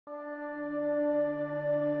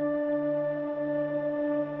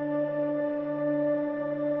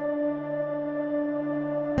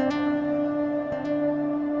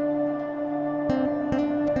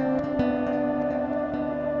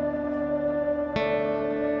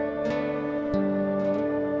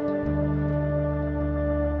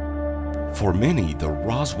For many, the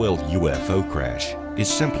Roswell UFO crash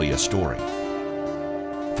is simply a story.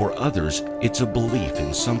 For others, it's a belief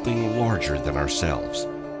in something larger than ourselves.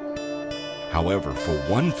 However, for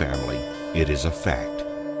one family, it is a fact.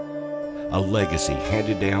 A legacy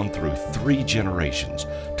handed down through 3 generations,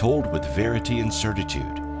 told with verity and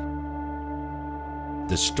certitude.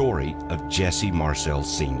 The story of Jesse Marcel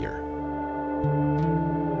Sr.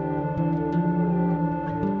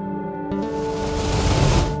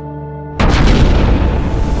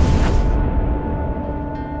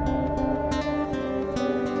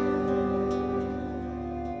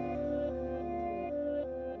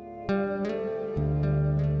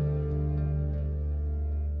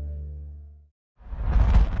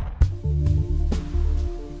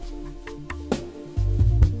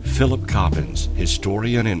 Philip Coppens,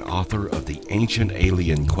 historian and author of The Ancient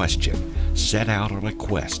Alien Question, set out on a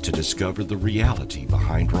quest to discover the reality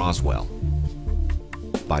behind Roswell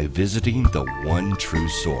by visiting the one true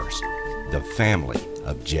source, the family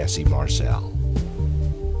of Jesse Marcel.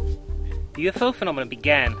 The UFO phenomenon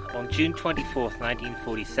began on June 24,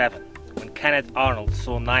 1947, when Kenneth Arnold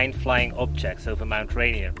saw 9 flying objects over Mount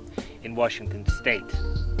Rainier in Washington state.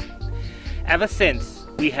 Ever since,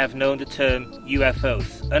 we have known the term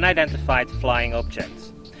UFOs, unidentified flying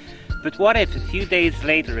objects. But what if a few days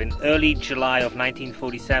later, in early July of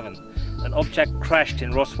 1947, an object crashed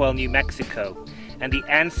in Roswell, New Mexico, and the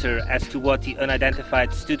answer as to what the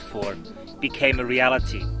unidentified stood for became a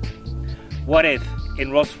reality? What if,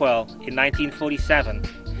 in Roswell in 1947,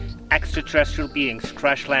 extraterrestrial beings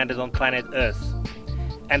crash-landed on planet Earth,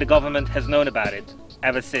 and the government has known about it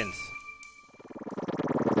ever since?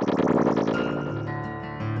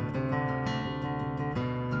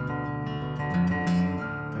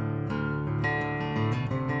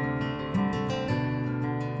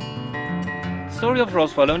 The story of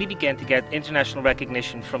Roswell only began to get international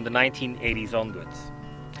recognition from the 1980s onwards.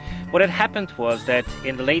 What had happened was that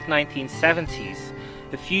in the late 1970s,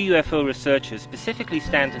 a few UFO researchers, specifically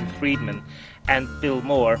Stanton Friedman and Bill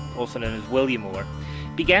Moore, also known as William Moore,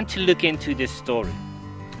 began to look into this story.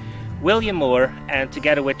 William Moore, and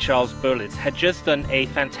together with Charles Berlitz, had just done a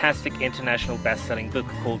fantastic international best-selling book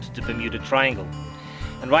called The Bermuda Triangle.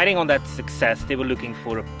 And riding on that success, they were looking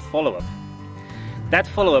for a follow-up. That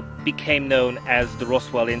follow-up became known as the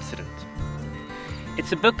Roswell Incident.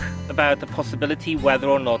 It's a book about the possibility whether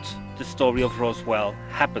or not the story of Roswell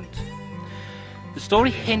happened. The story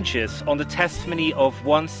hinges on the testimony of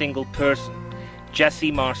one single person,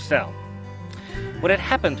 Jesse Marcel. What had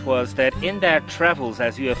happened was that in their travels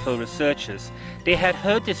as UFO researchers, they had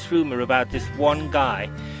heard this rumor about this one guy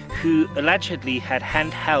who allegedly had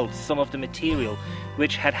handheld some of the material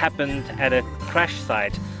which had happened at a crash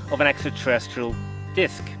site of an extraterrestrial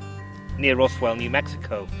disk near Roswell, New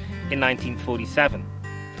Mexico in 1947.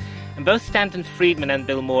 And both Stanton Friedman and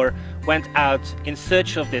Bill Moore went out in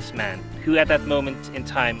search of this man, who at that moment in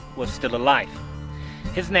time was still alive.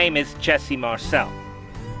 His name is Jesse Marcel.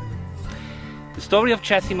 The story of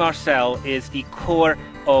Jesse Marcel is the core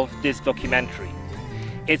of this documentary.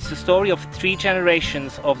 It's the story of 3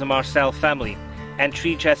 generations of the Marcel family, and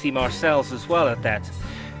 3 Jesse Marcels as well at that,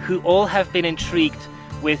 who all have been intrigued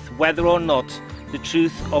with whether or not the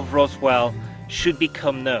truth of Roswell should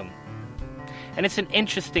become known. And it's an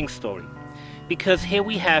interesting story, because here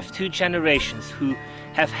we have 2 generations who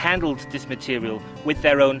have handled this material with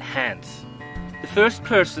their own hands. The first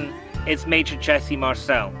person is Major Jesse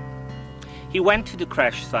Marcel. He went to the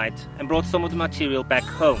crash site and brought some of the material back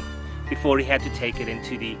home before he had to take it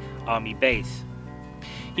into the army base.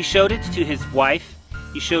 He showed it to his wife,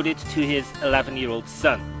 he showed it to his 11-year-old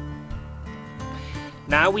son.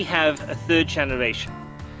 Now we have a 3rd generation,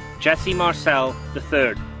 Jesse Marcel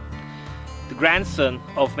III, the grandson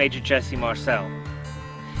of Major Jesse Marcel.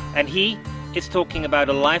 And he is talking about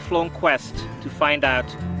a lifelong quest to find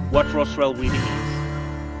out what Roswell really means.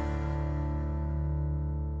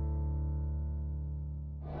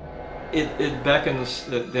 It beckons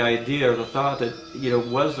the idea or the thought that,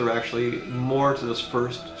 was there actually more to this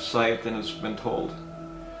first site than has been told?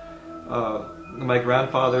 My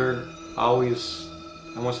grandfather always,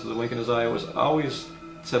 and once with a wink in his eye, was always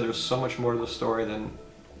said there's so much more to the story than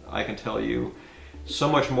I can tell you, so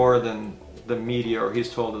much more than the media, or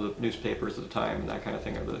he's told to the newspapers at the time, and that kind of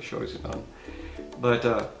thing, or the shows he's on.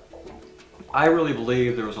 But I really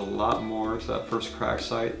believe there was a lot more to that first crash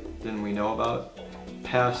site than we know about,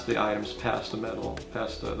 past the items, past the metal,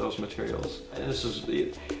 past those materials. And this is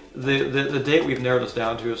the date we've narrowed this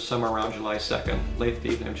down to is somewhere around July 2nd, late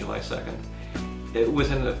evening of July 2nd.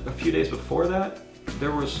 Within a few days before that,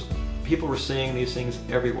 people were seeing these things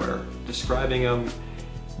everywhere, describing them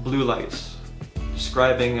blue lights,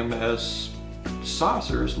 describing them as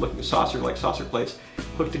saucers, looking like saucer plates,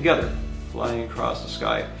 hooked together, flying across the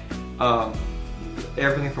sky.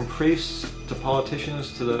 Everything from priests to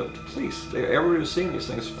politicians to the police. Everybody was seeing these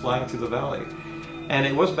things flying through the valley. And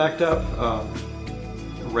it was backed up.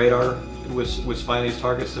 Radar was finding these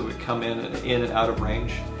targets that would come in and out of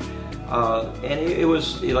range. And it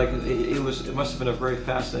must have been a very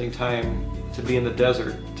fascinating time to be in the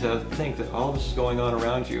desert, to think that all this is going on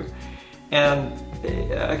around you. And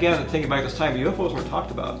again, thinking back this time, UFOs weren't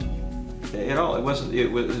talked about at all. It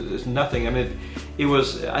was nothing. I mean, it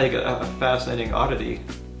was, I think, a fascinating oddity,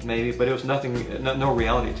 maybe, but it was nothing, no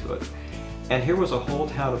reality to it. And here was a whole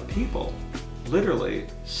town of people, literally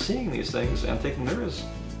seeing these things and thinking there is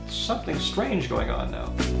something strange going on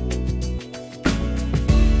now.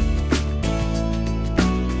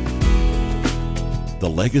 The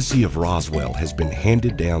legacy of Roswell has been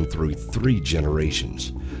handed down through 3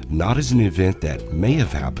 generations, not as an event that may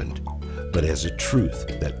have happened, but as a truth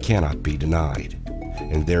that cannot be denied.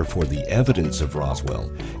 And therefore the evidence of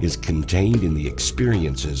Roswell is contained in the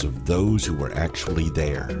experiences of those who were actually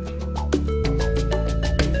there.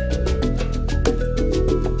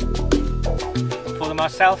 For the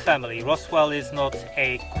Marcel family, Roswell is not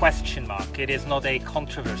a question mark, it is not a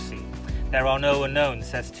controversy. There are no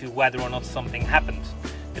unknowns as to whether or not something happened.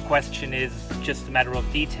 The question is just a matter of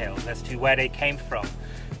details as to where they came from,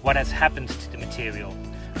 what has happened to the material,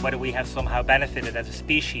 whether we have somehow benefited as a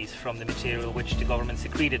species from the material which the government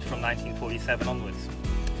secreted from 1947 onwards.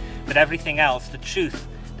 But everything else, the truth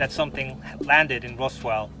that something landed in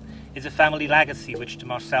Roswell, is a family legacy which the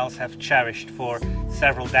Marcels have cherished for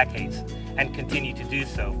several decades and continue to do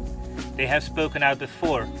so. They have spoken out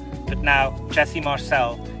before, but now Jesse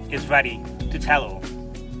Marcel is ready to tell all.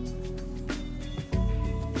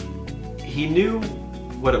 He knew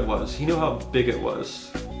what it was. He knew how big it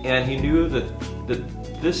was, and he knew that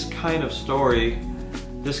this kind of story,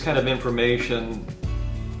 this kind of information,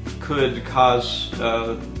 could cause.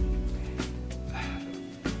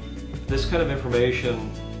 This kind of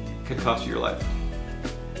information could cost you your life.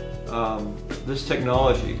 This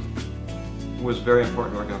technology was very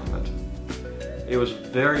important to our government. It was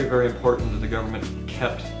very, very important that the government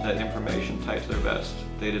kept that information tight to their vest.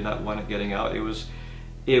 They did not want it getting out. It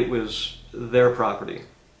was their property,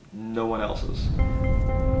 no one else's.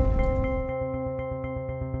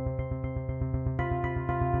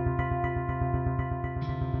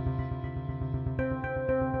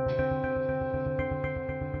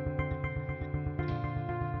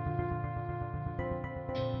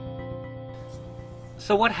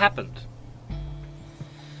 So what happened?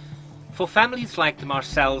 For families like the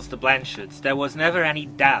Marcels, the Blanchards, there was never any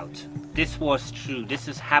doubt. This was true, this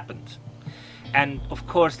has happened. And of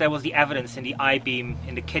course there was the evidence in the I-beam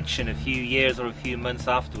in the kitchen a few years or a few months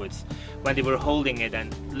afterwards, when they were holding it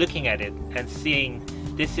and looking at it and seeing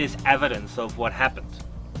this is evidence of what happened.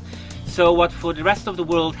 So what for the rest of the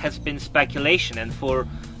world has been speculation, and for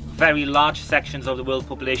very large sections of the world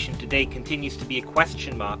population today continues to be a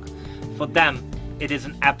question mark, for them it is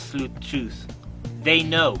an absolute truth. They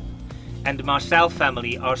know. And the Marcel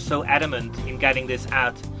family are so adamant in getting this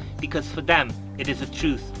out because for them it is a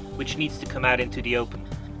truth which needs to come out into the open.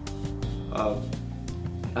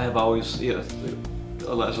 I have always, as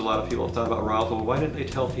a lot of people have thought about Roswell, why didn't they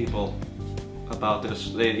tell people about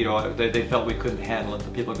this? They felt we couldn't handle it,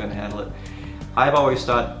 the people couldn't handle it. I've always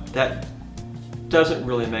thought that doesn't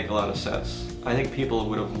really make a lot of sense. I think people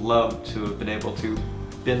would have loved to have been able to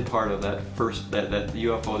been part of that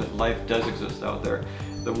UFO, that life does exist out there.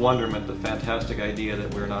 The wonderment, the fantastic idea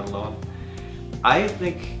that we're not alone. I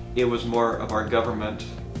think it was more of our government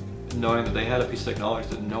knowing that they had a piece of technology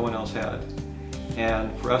that no one else had.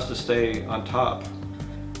 And for us to stay on top,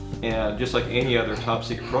 and just like any other top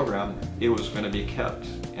secret program, it was going to be kept,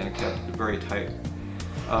 and kept very tight.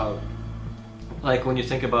 Like when you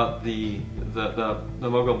think about the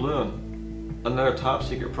Mogul balloon, another top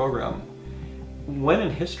secret program. When in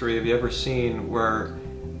history have you ever seen where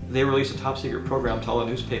they release a top secret program to all the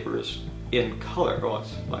newspapers in color? Oh,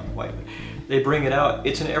 it's black and white. They bring it out.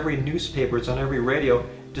 It's in every newspaper. It's on every radio,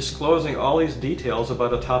 disclosing all these details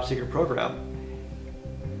about a top secret program.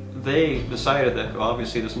 They decided that, well,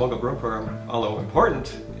 obviously this Mogul balloon program, although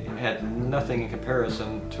important, had nothing in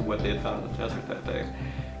comparison to what they had found in the desert that day.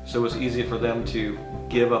 So it was easy for them to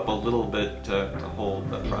give up a little bit to hold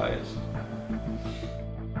the prize.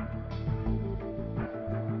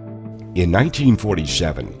 In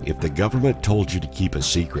 1947, if the government told you to keep a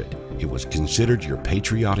secret, it was considered your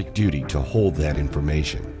patriotic duty to hold that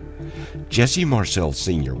information. Jesse Marcel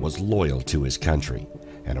Sr. was loyal to his country,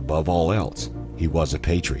 and above all else, he was a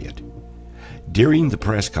patriot. During the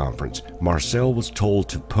press conference, Marcel was told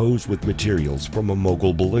to pose with materials from a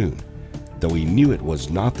mogul balloon. Though he knew it was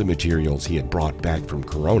not the materials he had brought back from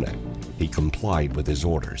Corona, he complied with his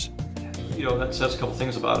orders. That says a couple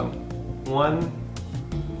things about him. One,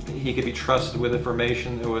 he could be trusted with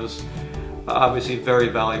information that was obviously very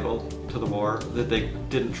valuable to the war, that they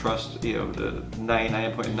didn't trust, the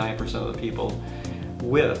 99.9% of the people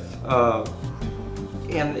with.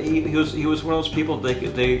 And he was one of those people,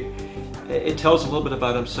 it tells a little bit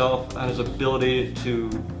about himself and his ability to,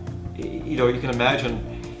 you can imagine,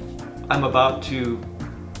 I'm about to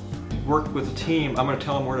work with a team, I'm going to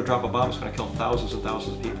tell them where to drop a bomb, it's going to kill thousands and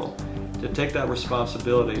thousands of people. To take that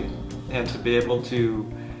responsibility and to be able to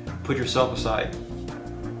put yourself aside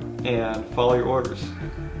and follow your orders,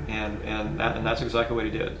 and that's exactly what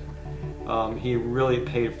he did. He really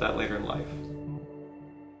paid for that later in life.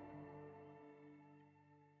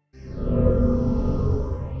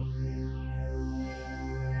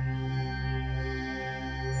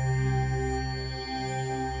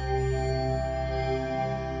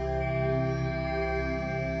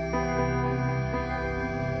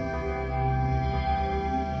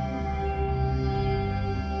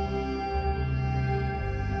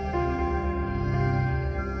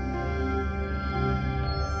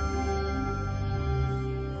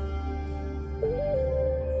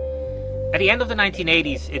 At the end of the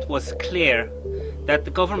 1980s, it was clear that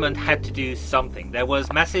the government had to do something. There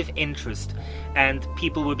was massive interest and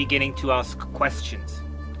people were beginning to ask questions.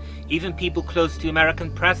 Even people close to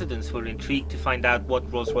American presidents were intrigued to find out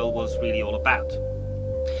what Roswell was really all about.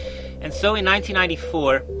 And so in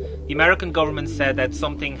 1994, the American government said that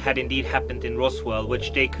something had indeed happened in Roswell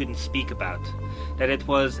which they couldn't speak about. That it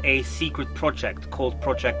was a secret project called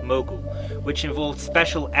Project Mogul, which involved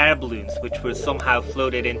special air balloons which were somehow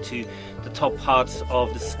floated into the top parts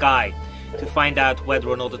of the sky to find out whether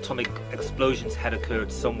or not atomic explosions had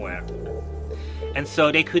occurred somewhere. And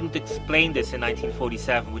so they couldn't explain this in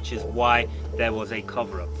 1947, which is why there was a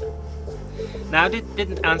cover-up. Now, this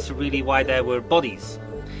didn't answer really why there were bodies.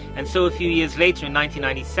 And so a few years later, in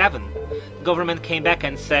 1997, the government came back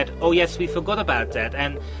and said, oh yes, we forgot about that,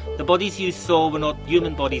 and the bodies you saw were not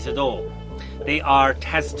human bodies at all. They are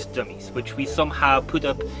test dummies, which we somehow put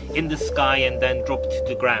up in the sky and then dropped to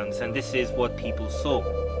the ground, and this is what people saw.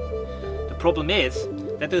 The problem is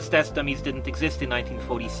that those test dummies didn't exist in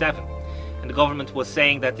 1947, and the government was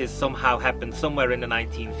saying that this somehow happened somewhere in the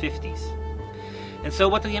 1950s. And so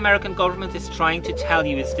what the American government is trying to tell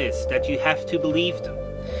you is this, that you have to believe them.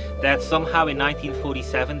 That somehow in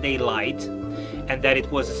 1947 they lied, and that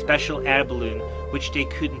it was a special air balloon which they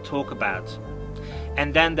couldn't talk about.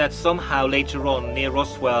 And then that somehow later on near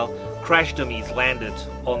Roswell crash dummies landed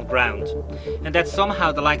on ground. And that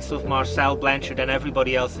somehow the likes of Marcel, Blanchard and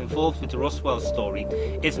everybody else involved with the Roswell story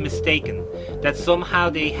is mistaken. That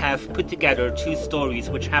somehow they have put together two stories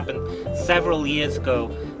which happened several years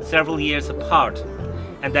ago, several years apart,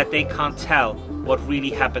 and that they can't tell what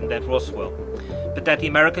really happened at Roswell. But that the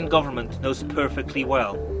American government knows perfectly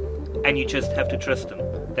well, and you just have to trust them,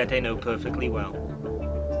 that they know perfectly well.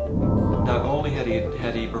 Not only had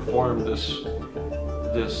he performed this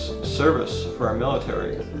service for our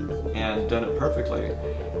military and done it perfectly,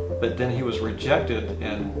 but then he was rejected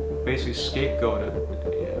and basically scapegoated,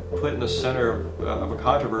 put in the center of a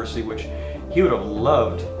controversy which he would have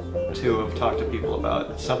loved to have talked to people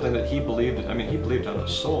about. Something that he believed in. I mean, he believed on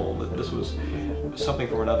his soul that this was something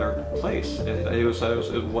from another place. It was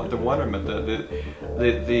the wonderment,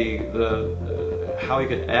 how he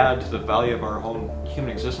could add to the value of our own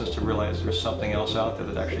human existence to realize there's something else out there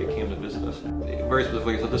that actually came to visit us. Very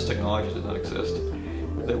specifically, so this technology did not exist.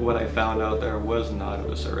 That what I found out there was not of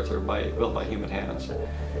this earth or built by human hands.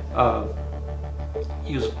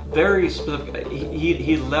 He was very specific.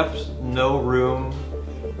 He left no room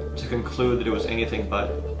to conclude that it was anything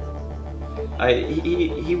but.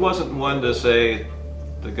 He wasn't one to say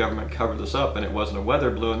the government covered this up and it wasn't a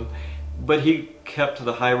weather balloon, but he kept to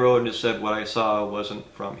the high road and just said what I saw wasn't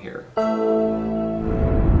from here.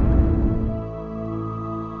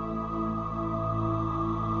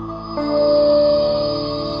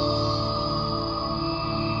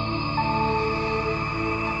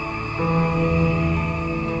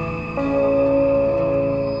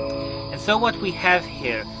 And so what we have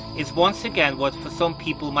here is once again what for some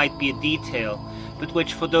people might be a detail, but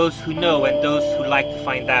which for those who know and those who like to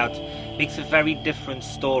find out makes a very different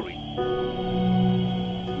story.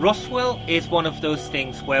 Roswell is one of those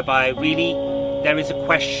things whereby really there is a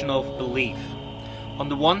question of belief. On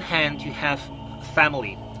the one hand you have a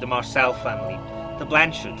family, the Marcel family, the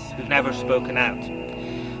Blanchards, who've never spoken out.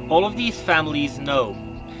 All of these families know,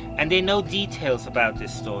 and they know details about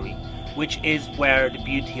this story, which is where the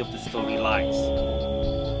beauty of the story lies.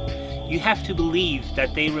 You have to believe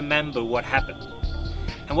that they remember what happened.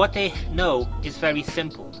 And what they know is very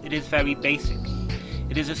simple. It is very basic.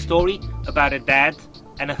 It is a story about a dad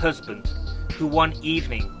and a husband who one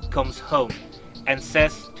evening comes home and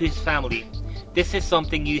says to his family, "This is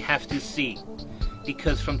something you have to see,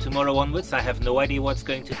 because from tomorrow onwards I have no idea what's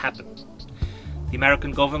going to happen." The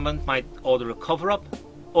American government might order a cover-up,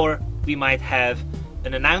 or we might have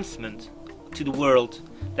an announcement to the world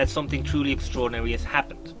that something truly extraordinary has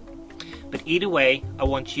happened. But either way, I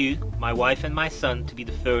want you, my wife and my son, to be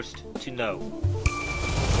the first to know.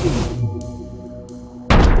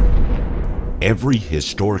 Every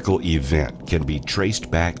historical event can be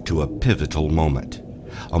traced back to a pivotal moment,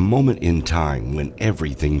 a moment in time when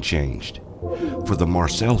everything changed. For the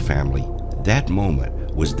Marcel family, that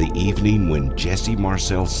moment was the evening when Jesse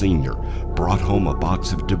Marcel Sr. brought home a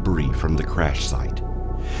box of debris from the crash site.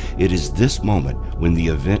 It is this moment when the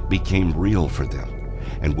event became real for them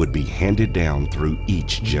and would be handed down through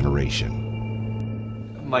each generation.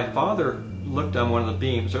 My father looked on one of the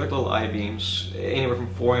beams. They're like little I-beams, anywhere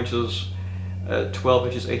from 4 inches, 12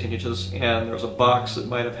 inches, 18 inches, and there was a box that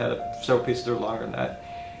might have had several pieces that were longer than that.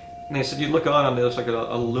 And he said, you look on it, it's like an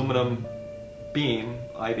aluminum beam,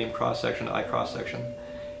 I-beam cross-section, I cross-section,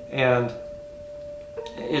 and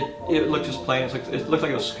it looked just plain. It looked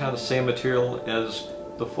like it was kind of the same material as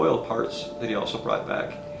the foil parts that he also brought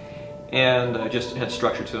back, and just had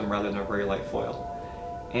structure to them rather than a very light foil.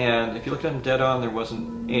 And if you looked at them dead on, there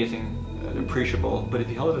wasn't anything appreciable, but if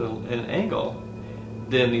you held it at an angle,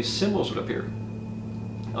 then these symbols would appear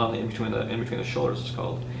on in between the shoulders, it's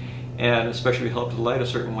called. And especially if you held the light a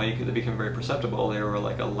certain way, they become very perceptible. They were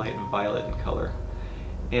like a light violet in color.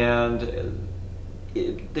 And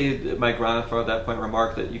my grandfather at that point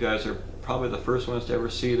remarked that you guys are probably the first ones to ever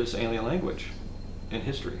see this alien language in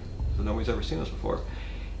history. So nobody's ever seen this before.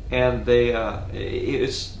 And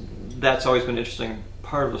that's always been an interesting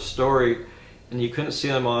part of the story. And you couldn't see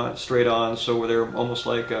them straight on, so they're almost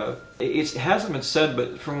like it hasn't been said,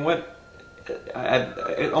 but from what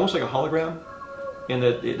almost like a hologram, in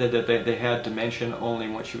that they had dimension only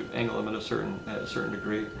once you would angle them at a certain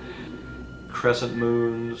degree. Crescent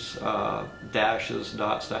moons, dashes,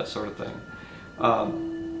 dots, that sort of thing.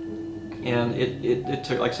 And it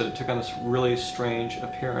took, like I said, it took on this really strange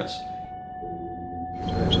appearance.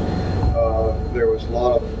 There was a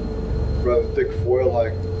lot of rather thick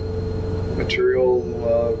foil-like material,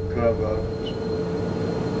 kind of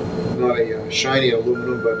not a shiny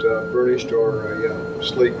aluminum, but burnished or a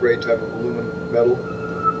slate gray type of aluminum metal.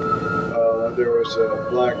 There was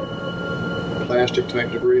black plastic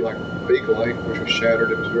type debris, like bakelite, which was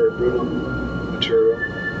shattered. It was very brittle material.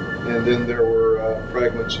 And then there were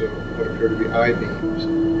fragments of what appeared to be I-beams,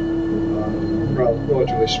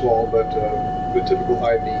 relatively small, but the typical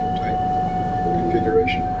I-beam type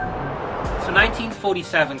configuration. So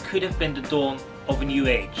 1947 could have been the dawn of a new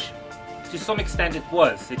age. To some extent it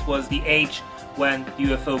was. It was the age when the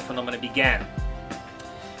UFO phenomenon began.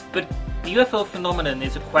 But the UFO phenomenon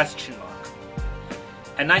is a question mark.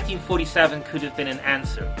 And 1947 could have been an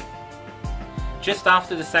answer. Just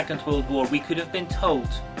after the Second World War, we could have been told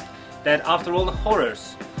that after all the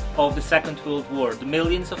horrors of the Second World War, the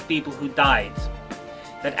millions of people who died,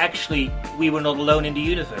 that actually we were not alone in the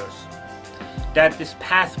universe. That this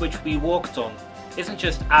path which we walked on isn't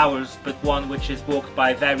just ours, but one which is walked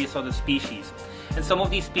by various other species. And some of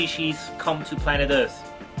these species come to planet Earth.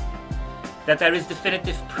 That there is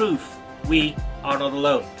definitive proof we are not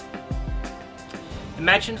alone.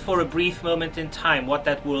 Imagine for a brief moment in time what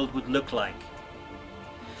that world would look like.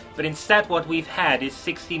 But instead what we've had is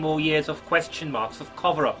 60 more years of question marks, of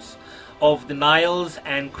cover-ups, of denials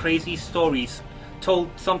and crazy stories told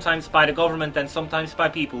sometimes by the government and sometimes by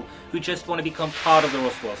people who just want to become part of the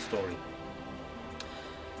Roswell story.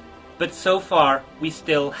 But so far we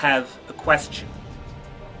still have a question.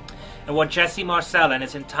 And what Jesse Marcel and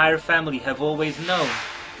his entire family have always known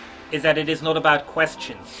is that it is not about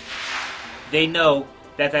questions. They know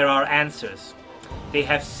that there are answers. They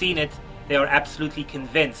have seen it, they are absolutely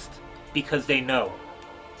convinced because they know.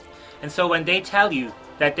 And so when they tell you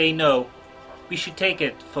that they know, we should take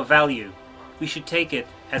it for value. We should take it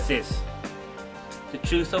as is. The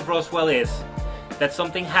truth of Roswell is that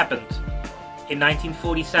something happened in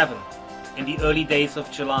 1947, in the early days of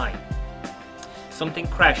July. Something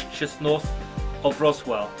crashed just north of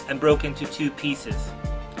Roswell and broke into 2 pieces.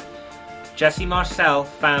 Jesse Marcel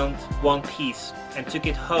found one piece and took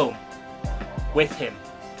it home with him,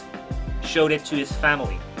 showed it to his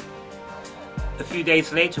family. A few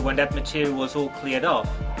days later, when that material was all cleared off,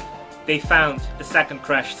 they found a second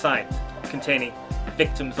crash site containing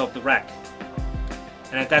victims of the wreck.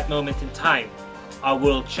 And at that moment in time, our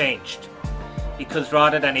world changed, because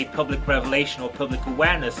rather than a public revelation or public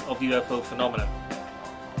awareness of the UFO phenomenon,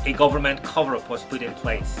 a government cover-up was put in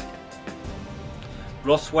place.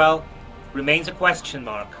 Roswell remains a question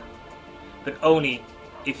mark, but only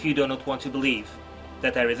if you do not want to believe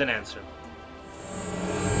that there is an answer.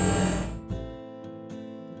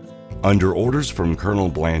 Under orders from Colonel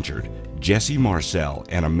Blanchard, Jesse Marcel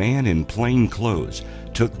and a man in plain clothes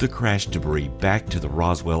took the crash debris back to the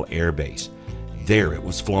Roswell Air Base. There it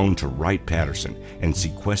was flown to Wright-Patterson and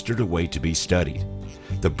sequestered away to be studied.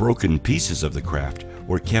 The broken pieces of the craft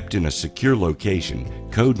were kept in a secure location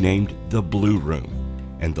codenamed the Blue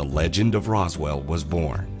Room, and the legend of Roswell was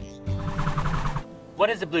born. What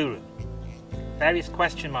is the Blue Room? Various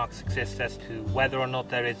question marks exist as to whether or not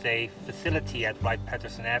there is a facility at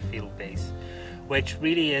Wright-Patterson Airfield Base, which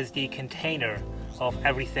really is the container of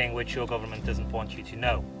everything which your government doesn't want you to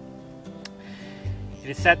know. It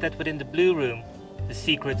is said that within the Blue Room, the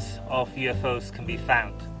secrets of UFOs can be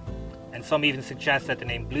found. And some even suggest that the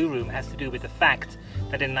name Blue Room has to do with the fact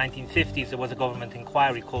that in the 1950s there was a government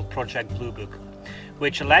inquiry called Project Blue Book,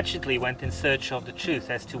 which allegedly went in search of the truth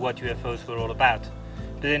as to what UFOs were all about,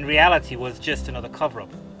 but in reality was just another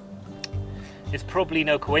cover-up. It's probably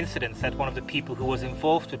no coincidence that one of the people who was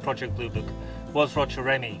involved with Project Blue Book was Roger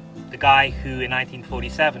Remy, the guy who in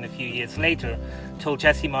 1947, a few years later, told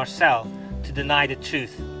Jesse Marcel to deny the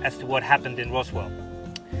truth as to what happened in Roswell.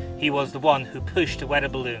 He was the one who pushed a weather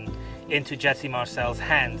balloon into Jesse Marcel's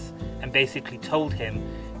hands and basically told him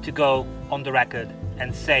to go on the record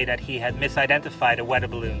and say that he had misidentified a weather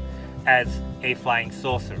balloon as a flying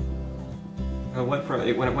saucer. When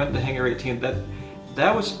it went to Hangar 18,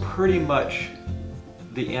 that was pretty much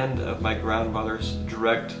the end of my grandmother's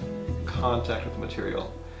direct contact with the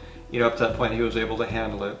material. You know, up to that point he was able to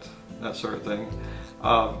handle it, that sort of thing.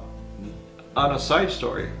 On a side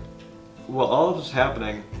story, while all of this was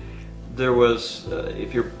happening, there was,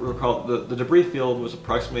 if you recall, the debris field was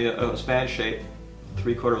approximately a span shape,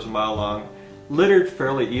 3/4 of a mile long, littered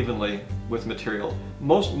fairly evenly with material.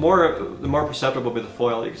 The more perceptible would be the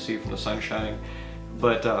foil you can see from the sun shining.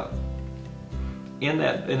 But in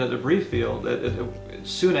the debris field,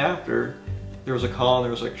 soon after, there was a call and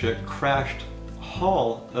there was actually a crashed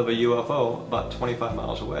hull of a UFO about 25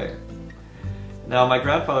 miles away. Now, my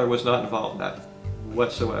grandfather was not involved in that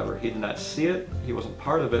whatsoever. He did not see it, he wasn't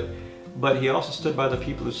part of it, but he also stood by the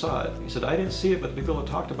people who saw it. He said, I didn't see it, but the people who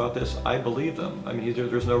talked about this, I believe them. I mean,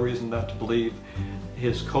 there's no reason not to believe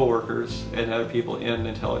his co-workers and other people in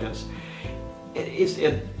intelligence.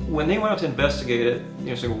 When they went out to investigate it, you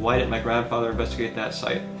know, saying, why didn't my grandfather investigate that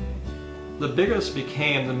site? The biggest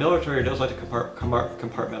became, the military does like to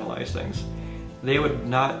compartmentalize things. They would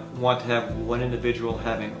not want to have one individual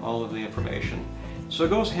having all of the information. So it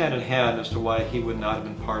goes hand in hand as to why he would not have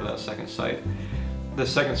been part of that second site. The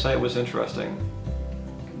second site was interesting.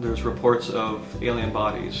 There's reports of alien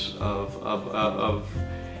bodies, of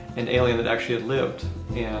an alien that actually had lived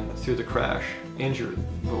and through the crash injured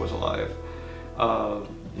but was alive.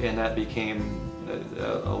 And that became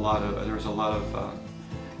there was a lot of,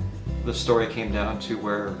 the story came down to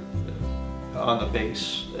where on the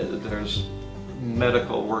base there's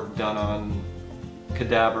medical work done on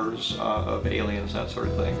cadavers of aliens, that sort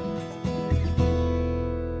of thing.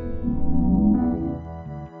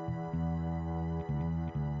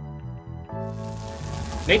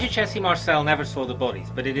 Major Jesse Marcel never saw the bodies,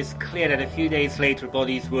 but it is clear that a few days later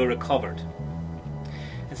bodies were recovered.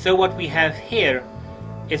 And so what we have here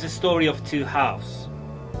is a story of two halves.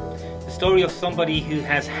 The story of somebody who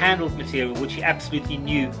has handled material which he absolutely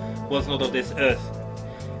knew was not of this earth.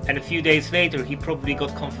 And a few days later he probably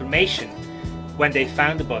got confirmation when they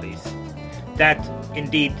found the bodies that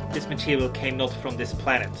indeed this material came not from this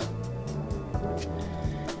planet.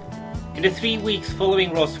 In the 3 weeks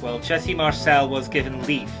following Roswell, Jesse Marcel was given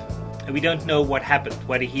leave, and we don't know what happened,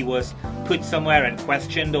 whether he was put somewhere and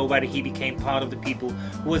questioned or whether he became part of the people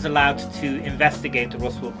who was allowed to investigate the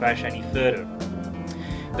Roswell crash any further.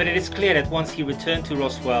 But it is clear that once he returned to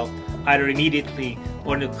Roswell, either immediately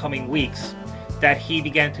or in the coming weeks, that he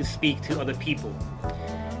began to speak to other people.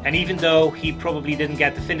 And even though he probably didn't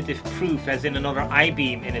get definitive proof as in another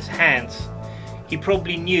I-beam in his hands, he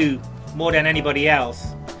probably knew more than anybody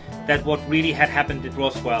else that what really had happened at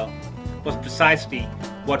Roswell was precisely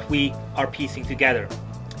what we are piecing together.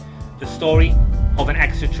 The story of an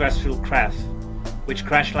extraterrestrial craft which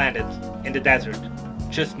crash landed in the desert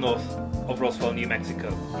just north of Roswell, New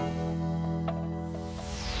Mexico.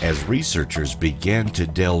 As researchers began to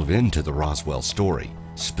delve into the Roswell story,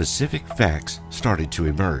 specific facts started to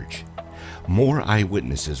emerge. More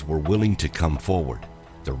eyewitnesses were willing to come forward.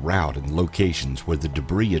 The route and locations where the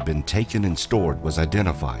debris had been taken and stored was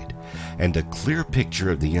identified, and a clear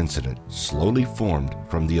picture of the incident slowly formed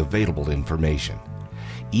from the available information.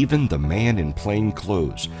 Even the man in plain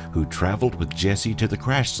clothes who traveled with Jesse to the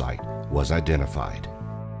crash site was identified.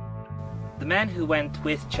 The man who went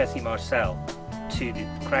with Jesse Marcel to the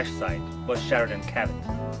crash site was Sheridan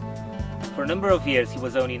Cavitt. For a number of years he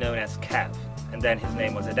was only known as Cav, and then his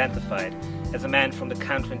name was identified as a man from the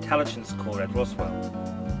Counterintelligence Corps at Roswell.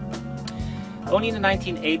 Only in the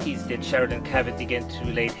 1980s did Sheridan Cavitt begin to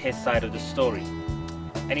relate his side of the story,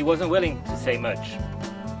 and he wasn't willing to say much.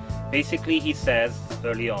 Basically, he says,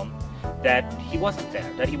 early on, that he wasn't there,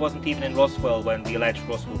 that he wasn't even in Roswell when the alleged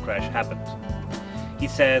Roswell crash happened. He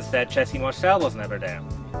says that Jesse Marcel was never there.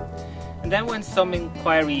 And then when some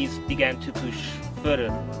inquiries began to push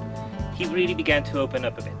further, he really began to open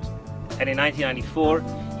up a bit. And in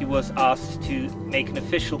 1994, he was asked to make an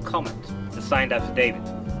official comment, a signed affidavit,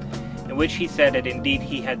 in which he said that indeed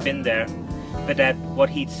he had been there, but that what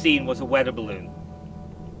he'd seen was a weather balloon.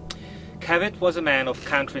 Cavitt was a man of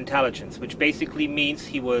counterintelligence, which basically means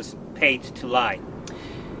he was paid to lie.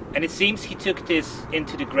 And it seems he took this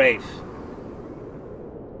into the grave.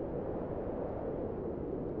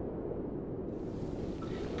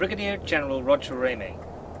 Brigadier General Roger Ramey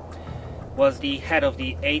was the head of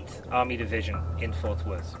the 8th Army Division in Fort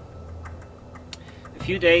Worth. A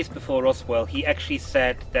few days before Roswell, he actually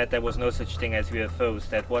said that there was no such thing as UFOs,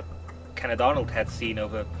 that what Kenneth Arnold had seen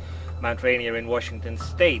over Mount Rainier in Washington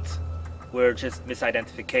state were just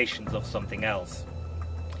misidentifications of something else.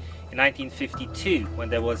 In 1952, when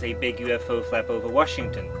there was a big UFO flap over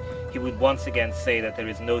Washington, he would once again say that there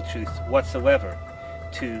is no truth whatsoever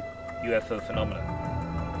to UFO phenomena.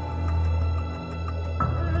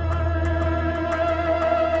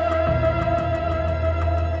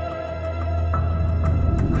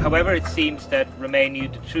 However, it seems that Ramey knew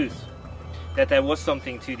the truth, that there was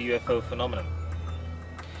something to the UFO phenomenon.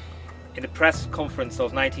 In the press conference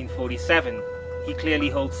of 1947, he clearly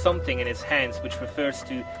holds something in his hands which refers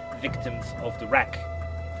to victims of the wreck.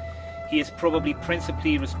 He is probably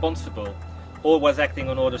principally responsible, or was acting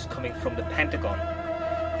on orders coming from the Pentagon,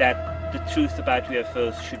 that the truth about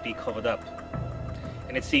UFOs should be covered up.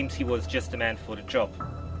 And it seems he was just the man for the job.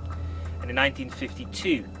 And in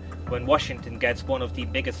 1952, when Washington gets one of the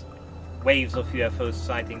biggest waves of UFO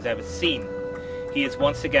sightings ever seen, he is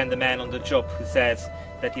once again the man on the job who says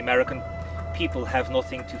that the American people have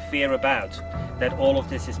nothing to fear about, that all of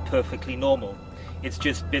this is perfectly normal. It's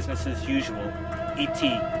just business as usual.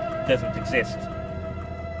 ET doesn't exist.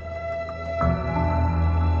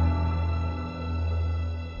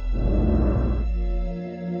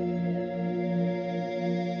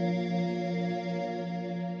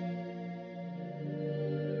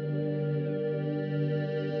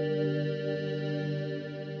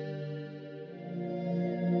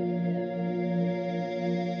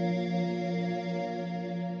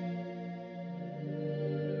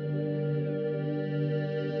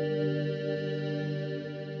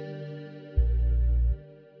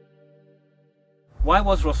 Why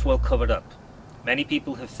was Roswell covered up? Many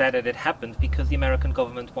people have said that it happened because the American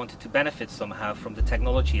government wanted to benefit somehow from the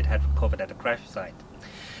technology it had recovered at the crash site.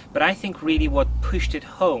 But I think really what pushed it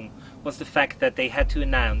home was the fact that they had to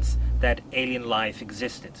announce that alien life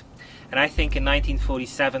existed. And I think in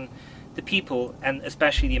 1947, the people, and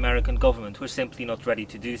especially the American government, were simply not ready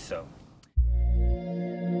to do so.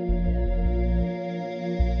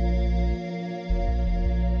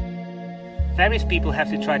 Various people have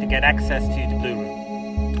to try to get access to the Blue Room.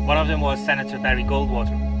 One of them was Senator Barry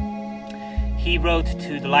Goldwater. He wrote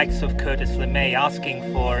to the likes of Curtis LeMay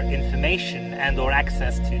asking for information and or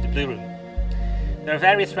access to the Blue Room. There are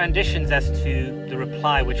various renditions as to the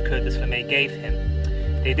reply which Curtis LeMay gave him.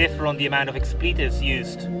 They differ on the amount of expletives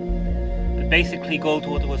used. But basically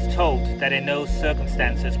Goldwater was told that in no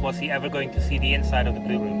circumstances was he ever going to see the inside of the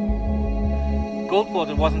Blue Room.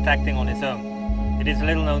 Goldwater wasn't acting on his own. It is a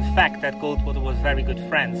little-known fact that Goldwater was very good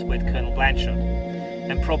friends with Colonel Blanchard,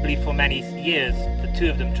 and probably for many years the two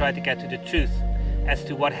of them tried to get to the truth as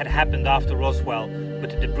to what had happened after Roswell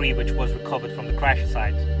with the debris which was recovered from the crash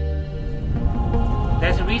site.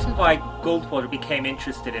 There's a reason why Goldwater became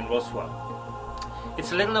interested in Roswell.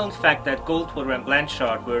 It's a little-known fact that Goldwater and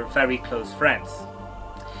Blanchard were very close friends.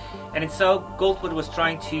 And so Goldwater was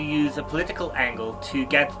trying to use a political angle to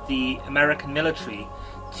get the American military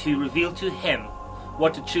to reveal to him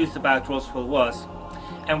what the truth about Roswell was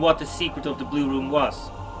and what the secret of the Blue Room was.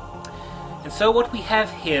 And so what we have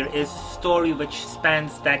here is a story which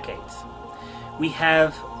spans decades. We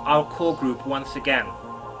have our core group once again.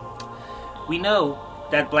 We know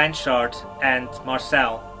that Blanchard and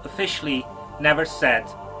Marcel officially never said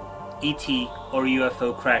ET or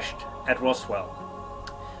UFO crashed at Roswell.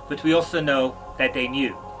 But we also know that they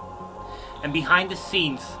knew. And behind the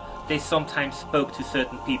scenes, they sometimes spoke to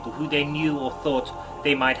certain people who they knew or thought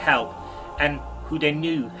they might help, and who they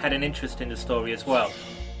knew had an interest in the story as well.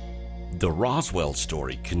 The Roswell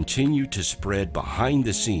story continued to spread behind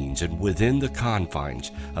the scenes and within the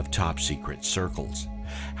confines of top-secret circles.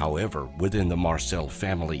 However, within the Marcel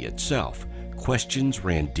family itself, questions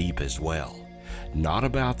ran deep as well. Not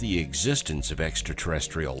about the existence of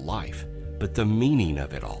extraterrestrial life, but the meaning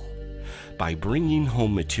of it all. By bringing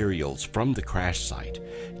home materials from the crash site,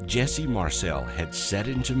 Jesse Marcel had set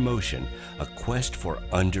into motion a quest for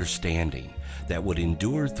understanding that would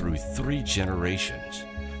endure through 3 generations,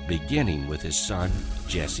 beginning with his son,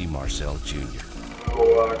 Jesse Marcel Jr.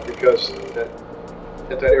 Because at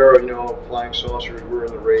that era, flying saucers were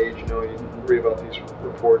in the rage. You read about these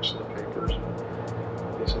reports in the papers,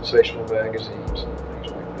 the sensational magazines and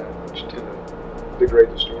things like that, which tend to degrade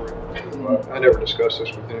the story. I never discussed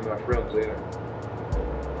this with any of my friends either.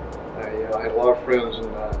 I had a lot of friends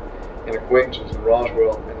and acquaintances in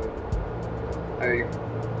Roswell, and I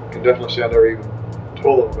can definitely say I never even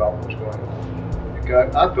told them about what was going on.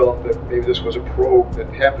 I felt that maybe this was a probe that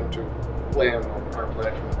happened to land on our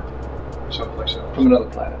planet from someplace else. From another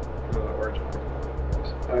planet. From another origin.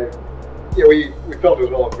 We felt it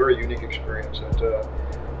was all a very unique experience,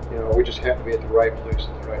 and we just happened to be at the right place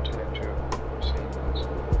at the right time to see this.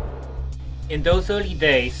 In those early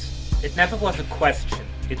days, it never was a question,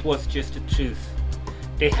 it was just a truth.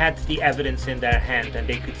 They had the evidence in their hand and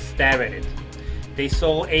they could stare at it. They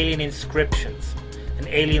saw alien inscriptions, an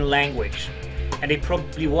alien language, and they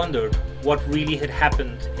probably wondered what really had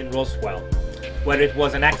happened in Roswell, whether it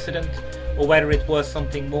was an accident or whether it was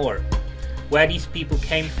something more, where these people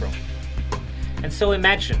came from. And so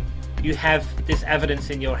imagine you have this evidence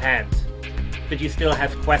in your hand, but you still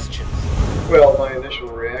have questions. Well, my initial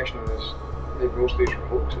reaction was maybe most of these were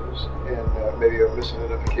hoaxes and maybe a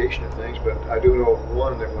misidentification of things, but I do know of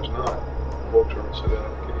one that was not a hoax or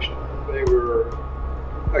misidentification. They were,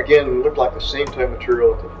 again, looked like the same type of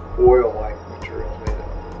material that the foil-like materials made of.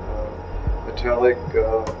 Metallic,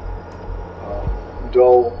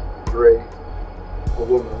 dull gray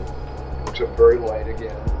aluminum, except very light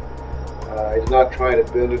again. I did not try to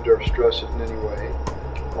bend it or stress it in any way,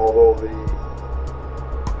 although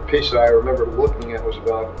the piece I remember looking at was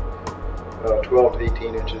about 12 to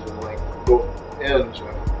 18 inches in length. Both ends,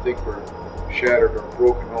 I think, were shattered or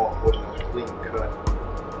broken off, wasn't a clean cut.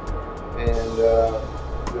 And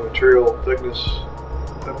the material thickness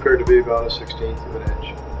appeared to be about a 1/16 of an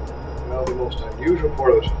inch. Well, the most unusual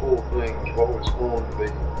part of this whole thing was what was on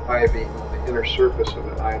the I-beam, on the inner surface of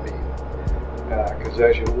the I-beam. Because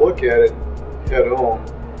as you look at it head on,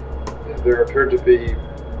 there appeared to be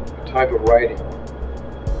a type of writing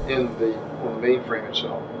on the mainframe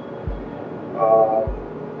itself.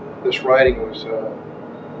 This writing was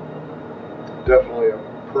definitely a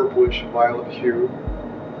purplish violet hue.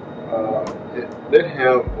 It did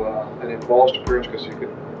have an embossed appearance because you could,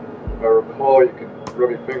 if I recall, you could rub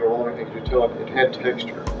your finger on it and you could tell it had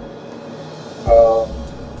texture.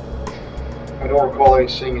 I don't recall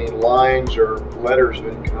seeing any lines or letters of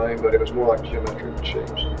any kind, but it was more like geometric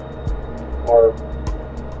shapes. Or,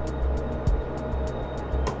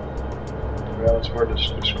 well, it's hard to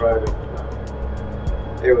describe it.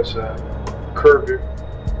 It was curved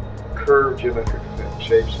geometric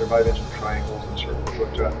shapes. There might have been some triangles and circles,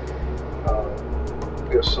 but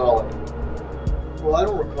it was solid. Well, I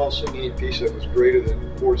don't recall seeing any piece that was greater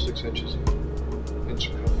than 4 to 6 inches in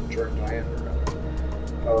circumference or in diameter.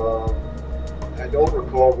 I don't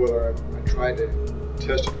recall whether I tried to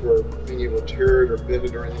test it for being able to tear it or bend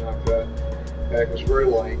it or anything like that. It was very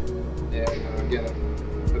light and, again,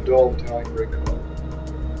 a dull metallic gray color.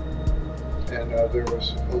 And there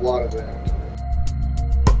was a lot of that.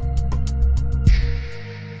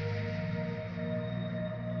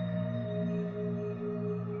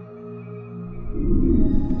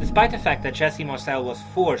 Despite the fact that Jesse Marcel was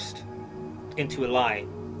forced into a lie,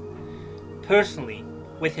 personally,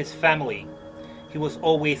 with his family, he was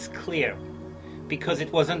always clear, because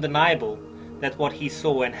it was undeniable that what he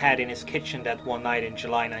saw and had in his kitchen that one night in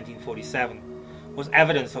July 1947 was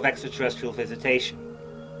evidence of extraterrestrial visitation.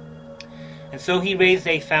 And so he raised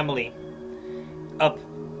a family up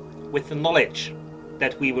with the knowledge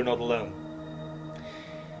that we were not alone.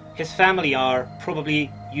 His family are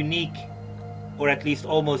probably unique, or at least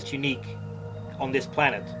almost unique, on this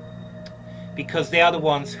planet, because they are the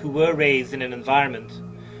ones who were raised in an environment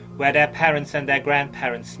where their parents and their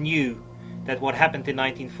grandparents knew that what happened in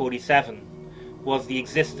 1947 was the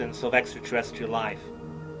existence of extraterrestrial life.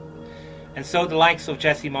 And so the likes of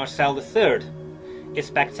Jesse Marcel III is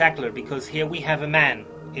spectacular, because here we have a man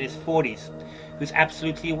in his 40s who's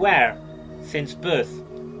absolutely aware since birth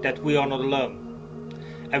that we are not alone.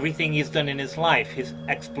 Everything he's done in his life, his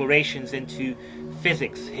explorations into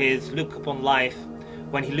physics, his look upon life,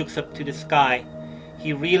 when he looks up to the sky,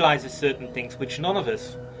 he realizes certain things which none of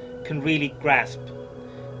us can really grasp,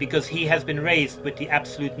 because he has been raised with the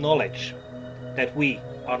absolute knowledge that we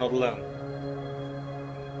are not alone.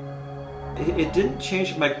 It didn't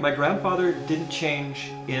change. My grandfather didn't change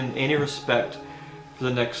in any respect for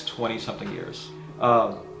the next 20-something years.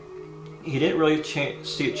 He didn't really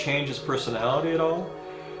see it change his personality at all.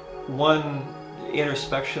 One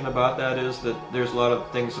introspection about that is that there's a lot of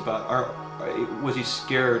things about, was he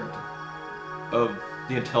scared of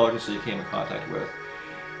the intelligence that he came in contact with?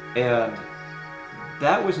 And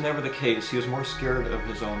that was never the case. He was more scared of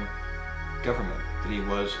his own government than he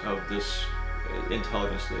was of this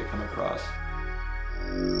intelligence that he come across.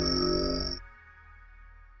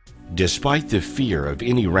 Despite the fear of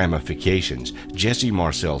any ramifications Jesse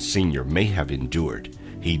Marcel Sr. may have endured,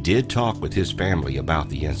 he did talk with his family about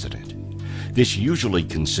the incident. This usually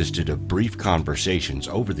consisted of brief conversations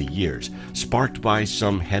over the years, sparked by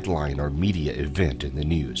some headline or media event in the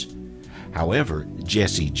news. However,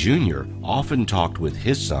 Jesse Jr. often talked with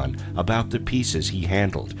his son about the pieces he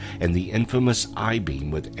handled and the infamous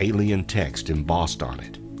I-beam with alien text embossed on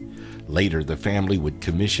it. Later, the family would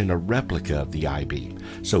commission a replica of the I-beam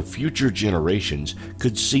so future generations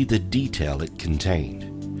could see the detail it contained.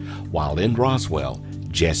 While in Roswell,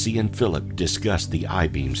 Jesse and Philip discussed the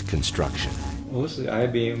I-beam's construction. Well, this is the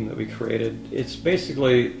I-beam that we created. It's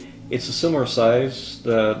basically, it's a similar size,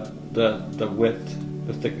 the width,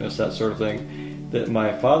 the thickness, that sort of thing, that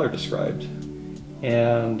my father described.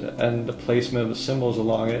 And the placement of the symbols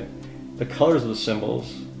along it, the colors of the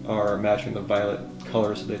symbols are matching the violet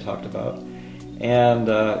colors that they talked about. And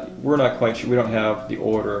we're not quite sure, we don't have the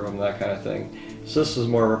order of them, that kind of thing. So this is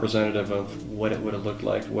more representative of what it would have looked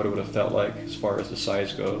like, what it would have felt like as far as the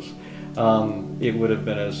size goes. It would have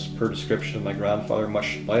been, as per description of my grandfather,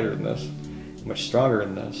 much lighter than this, much stronger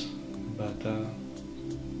than this. But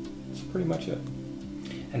that's pretty much it.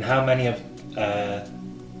 And how many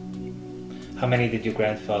did your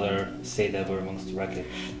grandfather say that were amongst the wreckage?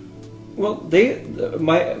 Well,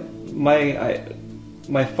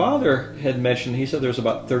 my father had mentioned, he said there's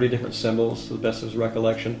about 30 different symbols, to the best of his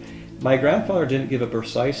recollection. My grandfather didn't give a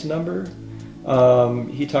precise number.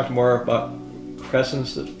 He talked more about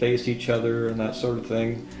crescents that faced each other and that sort of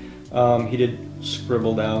thing. He did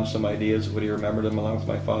scribble down some ideas of what he remembered them, along with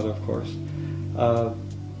my father, of course.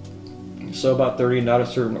 So about 30, not a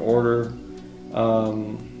certain order,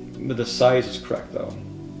 but the size is correct though,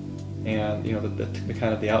 and you know the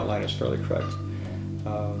kind of the outline is fairly correct,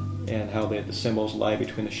 and how the symbols lie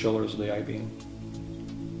between the shoulders of the I-beam.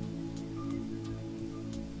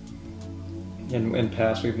 In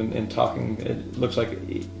past, we've been talking. It looks like,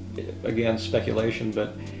 again, speculation,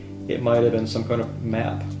 but it might have been some kind of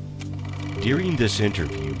map. During this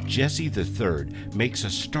interview, Jesse III makes a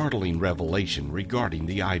startling revelation regarding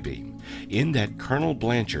the I-beam, in that Colonel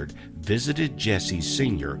Blanchard visited Jesse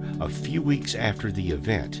Sr. a few weeks after the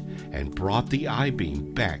event and brought the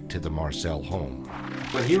I-beam back to the Marcel home.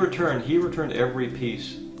 When he returned every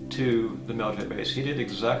piece to the military base. He did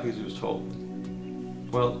exactly as he was told.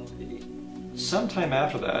 Well, sometime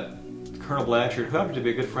after that, Colonel Blanchard, who happened to be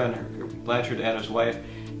a good friend, Blanchard and his wife,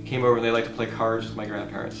 came over and they liked to play cards with my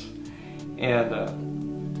grandparents.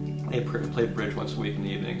 And they played bridge once a week in the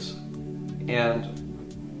evenings. And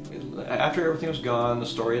after everything was gone, the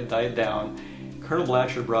story had died down, Colonel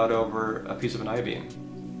Blanchard brought over a piece of an I-beam.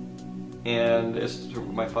 And as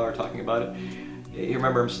my father talking about it, he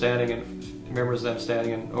remembers them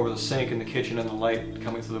standing over the sink in the kitchen and the light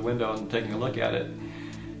coming through the window and taking a look at it.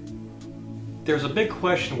 There's a big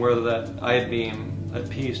question whether that I-beam, that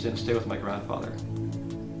piece, didn't stay with my grandfather.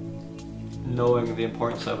 Knowing the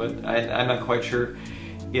importance of it, I'm not quite sure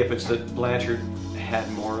if it's that Blanchard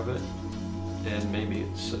had more of it, and maybe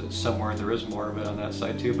it's somewhere there is more of it on that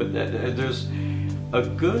side too, but there's a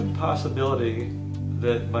good possibility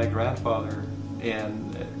that my grandfather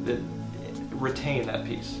retained that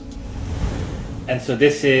piece. And so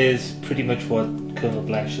this is pretty much what Colonel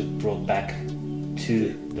Blanchard brought back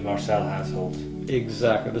to the Marcel household.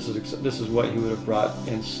 Exactly. This is what he would have brought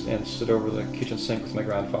and stood over the kitchen sink with my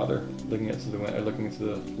grandfather, looking into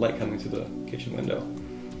the light coming through the kitchen window.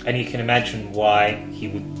 And you can imagine why he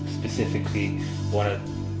would specifically want to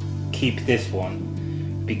keep this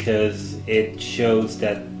one, because it shows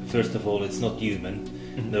that, first of all, it's not human.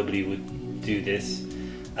 Mm-hmm. Nobody would do this.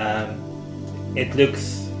 it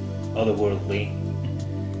looks otherworldly.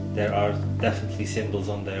 There are definitely symbols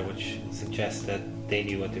on there which suggest that they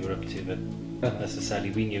knew what they were up to, but not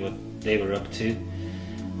necessarily we knew what they were up to.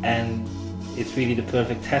 And it's really the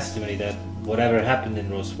perfect testimony that whatever happened in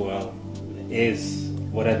Roswell is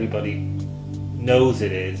what everybody knows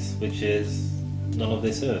it is, which is none of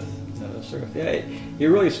this Earth. None of this Earth. Yeah, it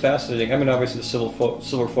really is fascinating. I mean, obviously the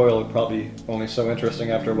silver foil would probably be only so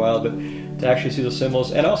interesting after a while, but to actually see the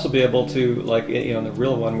symbols and also be able to, like, you know, in the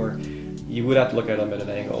real one where you would have to look at them at an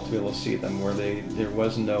angle to be able to see them, where there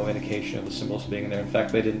was no indication of the symbols being there. In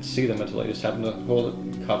fact, they didn't see them until they just happened to hold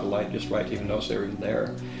it, caught the light just right to even notice they were even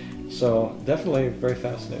there. So definitely very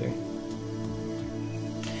fascinating.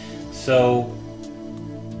 So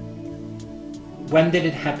when did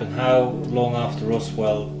it happen? How long after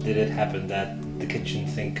Roswell did it happen that the kitchen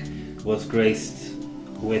sink was graced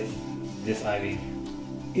with this ivy?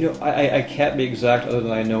 You know, I can't be exact, other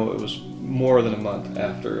than I know it was more than a month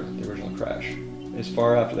after the original crash. As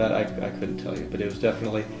far after that, I couldn't tell you, but it was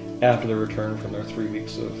definitely after the return from their 3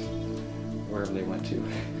 weeks of wherever they went to.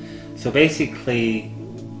 So basically,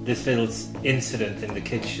 this little incident in the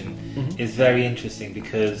kitchen is very interesting,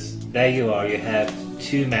 because there you are, you have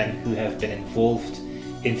two men who have been involved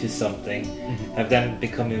into something, have then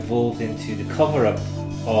become involved into the cover-up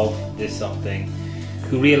of this something,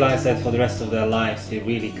 who realize that for the rest of their lives they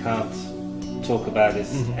really can't talk about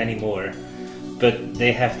this anymore, but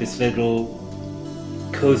they have this little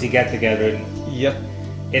cozy get-together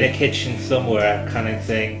in a kitchen somewhere, kind of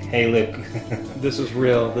saying, hey look, this is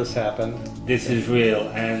real, this happened. This is real.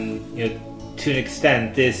 And you know, to an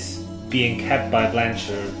extent, this being kept by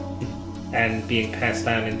Blanchard and being passed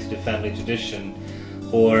down into the family tradition,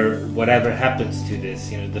 or whatever happens to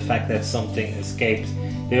this, you know, the fact that something escaped.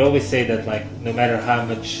 They always say that, like, no matter how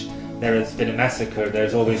much there has been a massacre,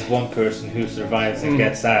 there's always one person who survives and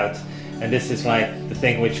gets out, and this is like the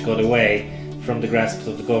thing which got away from the grasp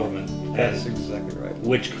of the government. That's exactly right.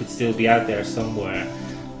 Which could still be out there somewhere,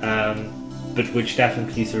 but which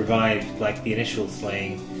definitely survived, like the initial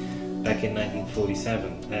slaying back in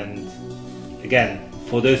 1947. And again,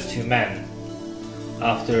 for those two men,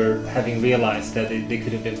 after having realized that they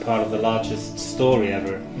could have been part of the largest story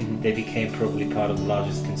ever, they became probably part of the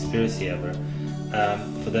largest conspiracy ever.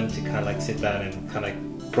 For them to kind of like sit down and kind of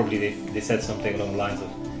probably they said something along the lines of,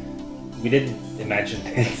 we didn't imagine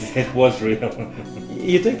this, it was real.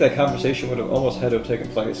 You'd think that conversation would have almost had to have taken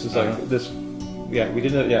place. It's like this, we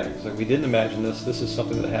didn't, it's like we didn't imagine this. This is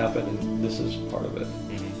something that happened, and this is part of it.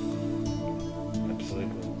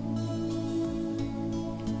 Absolutely.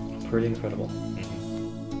 Pretty incredible.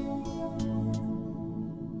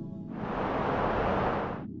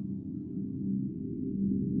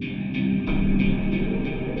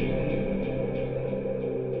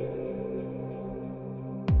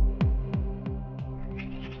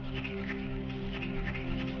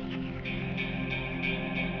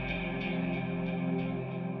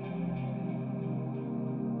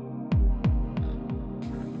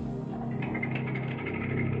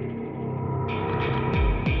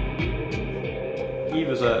 He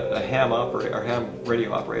was a ham operator, or ham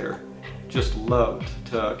radio operator. Just loved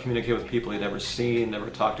to communicate with people he'd never seen, never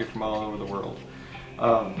talked to from all over the world.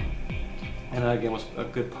 And that again was a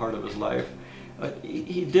good part of his life.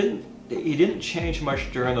 He didn't change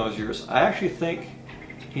much during those years. I actually think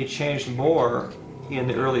he changed more in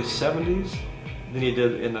the early 70s than he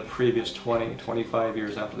did in the previous 20, 25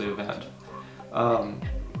 years after the event.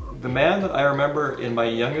 The man that I remember in my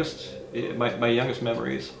youngest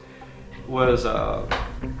memories was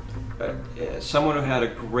someone who had a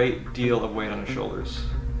great deal of weight on his shoulders.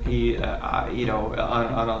 He, you know,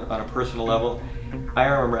 on a personal level, I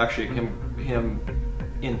remember actually him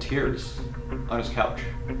in tears on his couch,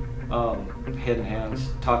 head in hands,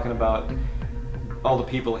 talking about all the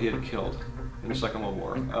people he had killed in the Second World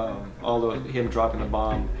War, him dropping the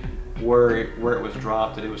bomb, where it was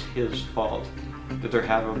dropped, that it was his fault, that there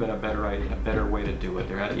had to have been a better way to do it.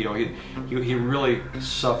 There had, you know, he really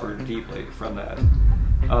suffered deeply from that,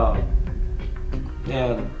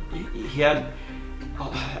 and he had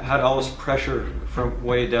all this pressure from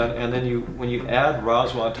way down. And then when you add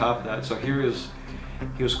Roswell on top of that, so he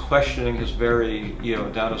was questioning his very, you know,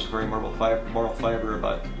 down to his very moral fiber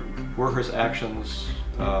about were his actions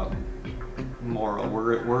moral,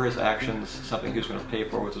 were his actions something he was going to pay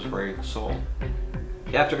for with his very soul.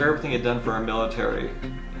 After everything he'd done for our military,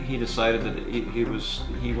 he decided that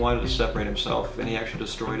he wanted to separate himself, and he actually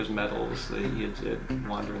destroyed his medals that he had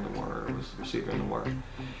won during the war, or was received during the war.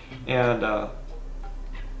 And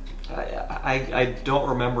I don't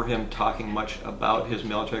remember him talking much about his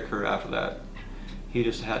military career after that. He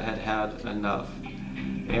just had enough.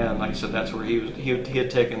 And like I said, that's where he had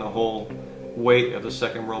taken the whole weight of the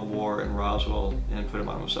Second World War in Roswell and put him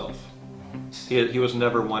on himself. He was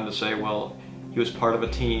never one to say, well, he was part of a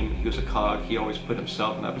team, he was a cog. He always put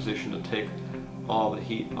himself in that position to take all the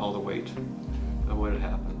heat, all the weight of what had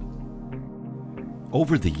happened.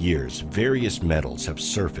 Over the years, various metals have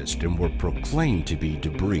surfaced and were proclaimed to be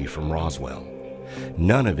debris from Roswell.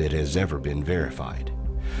 None of it has ever been verified.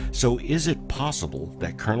 So is it possible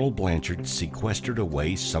that Colonel Blanchard sequestered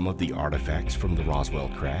away some of the artifacts from the Roswell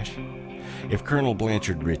crash? If Colonel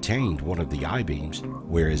Blanchard retained one of the I-beams,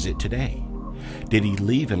 where is it today? Did he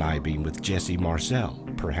leave an I-beam with Jesse Marcel,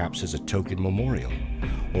 perhaps as a token memorial?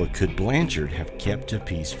 Or could Blanchard have kept a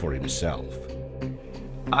piece for himself?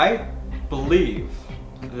 I believe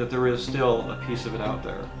that there is still a piece of it out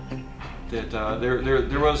there. That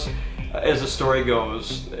there was, as the story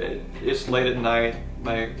goes, it's late at night.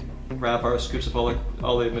 My grandfather scoops up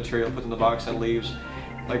all the material, puts it in the box, and leaves.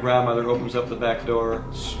 My grandmother opens up the back door,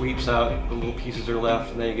 sweeps out the little pieces that are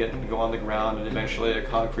left, and they go on the ground, and eventually a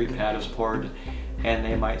concrete pad is poured, and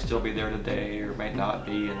they might still be there today, or might not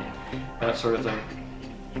be, and that sort of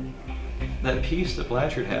thing. That piece that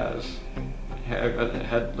Blanchard had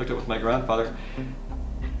looked at with my grandfather,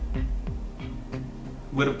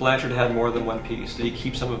 would have Blanchard had more than one piece? Did he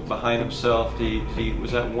keep some of it behind himself?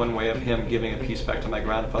 Was that one way of him giving a piece back to my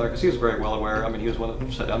grandfather? Because he was very well aware. I mean, he was one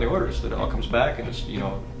that set down the orders that it all comes back, and it's,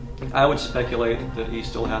 I would speculate that he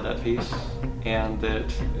still had that piece, and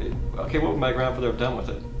that, okay, what would my grandfather have done with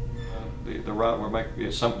it? The route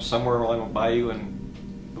where somewhere along the bayou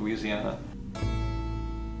in Louisiana.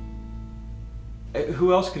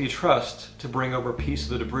 Who else could he trust to bring over a piece of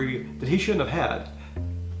the debris that he shouldn't have had?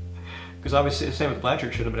 Because obviously, the same with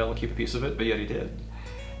Blanchard, should have been able to keep a piece of it, but yet he did.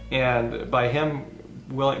 And by him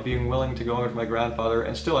being willing to go over to my grandfather,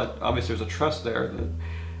 and still, obviously, there's a trust there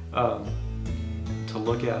that to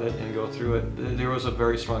look at it and go through it. There was a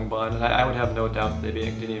very strong bond, and I would have no doubt that they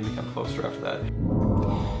didn't even become closer after that.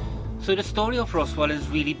 So the story of Roswell is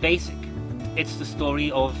really basic. It's the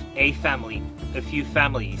story of a family, a few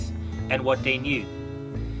families, and what they knew.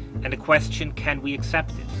 And the question, can we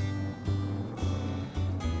accept it?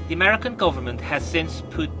 The American government has since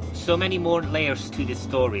put so many more layers to this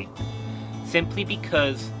story, simply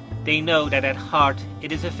because they know that at heart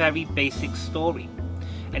it is a very basic story,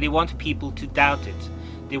 and they want people to doubt it.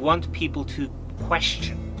 They want people to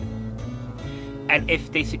question. And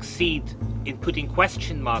if they succeed in putting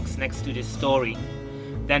question marks next to this story,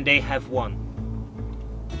 then they have won.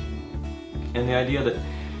 And the idea that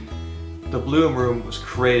the Bloom Room was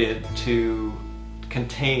created to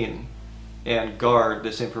contain and guard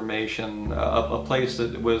this information, a place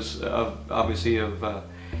that was obviously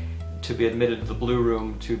to be admitted to the Blue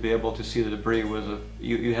Room, to be able to see the debris, was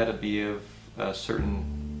you had to be of a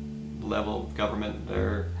certain level of government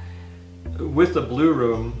there. With the Blue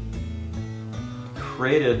Room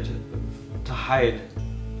created to hide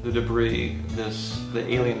the debris, the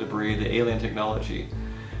alien debris, the alien technology,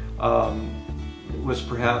 was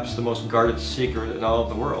perhaps the most guarded secret in all of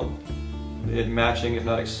the world. It matching, if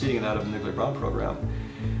not exceeding, that of the nuclear bomb program.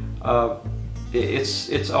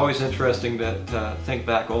 It's always interesting to think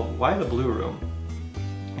back, well, why the Blue Room?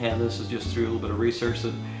 And this is just through a little bit of research,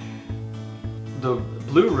 that the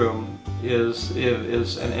Blue Room is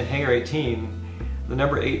in Hangar 18, the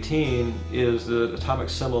number 18 is the atomic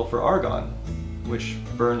symbol for argon, which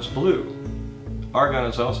burns blue. Argon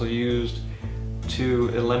is also used to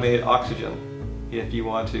eliminate oxygen. If you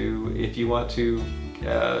want to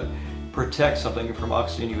protect something from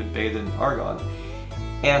oxygen, you would bathe in argon.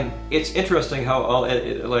 And it's interesting how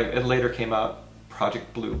it later came out,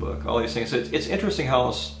 Project Blue Book, all these things. It's interesting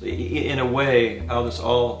how, in a way, how this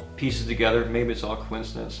all pieces together. Maybe it's all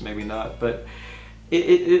coincidence, maybe not. But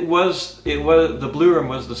the Blue Room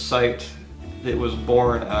was the site that was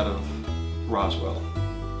born out of Roswell,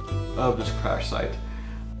 of this crash site.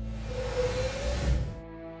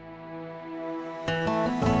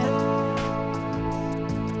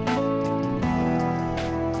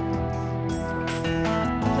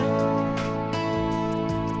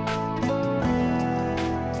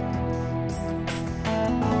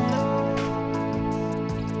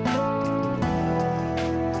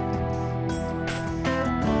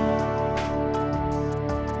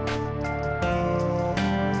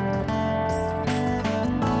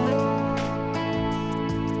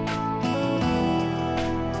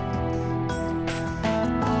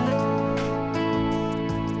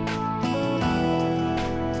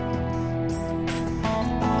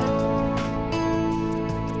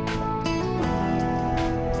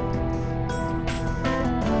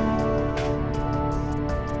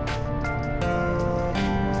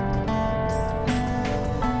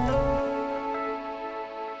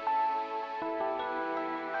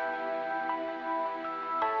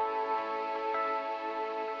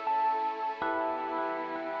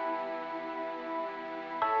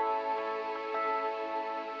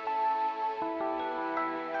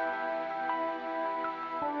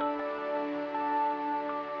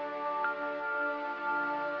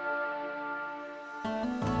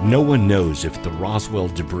 No one knows if the Roswell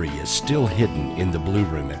debris is still hidden in the Blue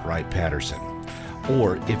Room at Wright-Patterson,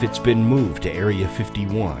 or if it's been moved to Area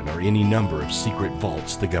 51 or any number of secret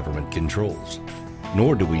vaults the government controls.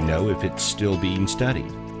 Nor do we know if it's still being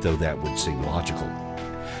studied, though that would seem logical.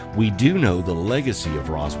 We do know the legacy of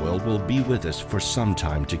Roswell will be with us for some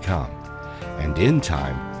time to come, and in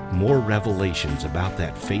time, more revelations about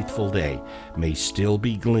that faithful day may still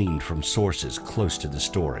be gleaned from sources close to the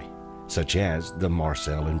story, such as the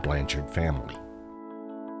Marcel and Blanchard family.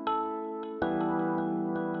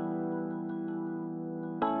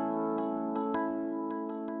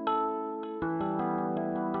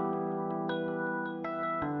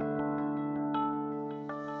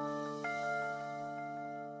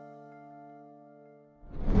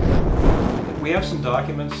 We have some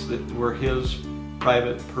documents that were his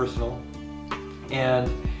private, personal,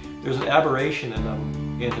 and there's an aberration in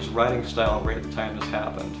them in his writing style right at the time this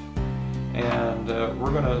happened. And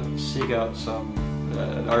we're going to seek out some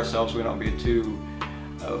ourselves. We don't be too.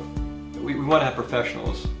 We want to have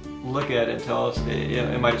professionals look at it and tell us,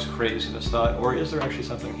 am I just crazy in this thought, or is there actually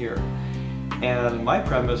something here? And my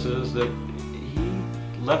premise is that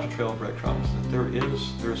he left a trail of breadcrumbs. That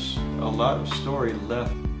there's a lot of story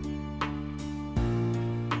left.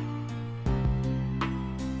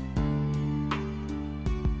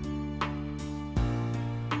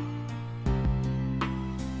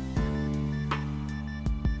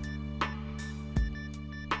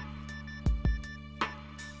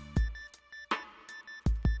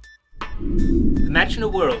 Imagine a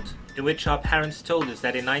world in which our parents told us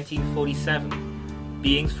that in 1947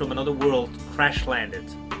 beings from another world crash landed.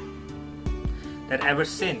 That ever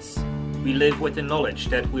since we live with the knowledge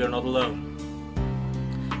that we are not alone.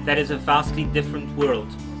 That is a vastly different world,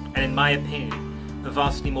 and in my opinion, a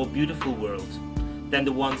vastly more beautiful world than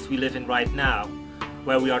the ones we live in right now,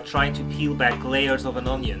 where we are trying to peel back layers of an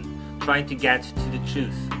onion, trying to get to the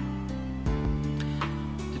truth.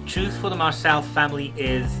 The truth for the Marcel family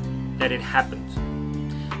is that it happened.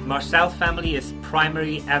 The Marcel family is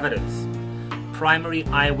primary evidence, primary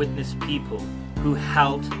eyewitness people who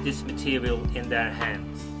held this material in their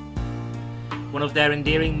hands. One of their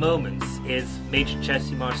endearing moments is Major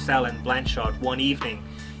Jesse Marcel and Blanchard one evening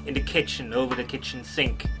in the kitchen over the kitchen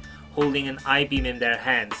sink, holding an I-beam in their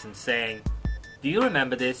hands and saying, "Do you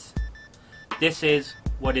remember this? This is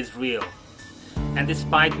what is real." And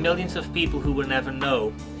despite millions of people who will never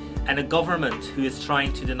know, and a government who is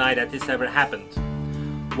trying to deny that this ever happened,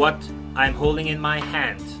 what I'm holding in my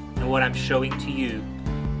hand and what I'm showing to you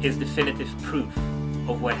is definitive proof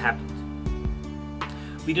of what happened.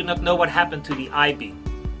 We do not know what happened to the I-beam.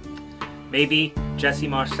 Maybe Jesse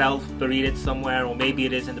Marcel buried it somewhere, or maybe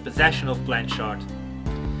it is in the possession of Blanchard.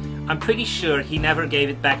 I'm pretty sure he never gave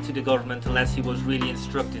it back to the government unless he was really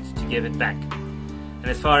instructed to give it back. And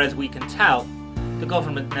as far as we can tell, the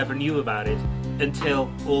government never knew about it until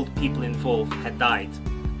all the people involved had died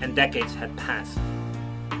and decades had passed.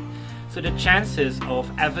 So the chances of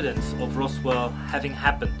evidence of Roswell having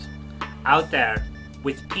happened out there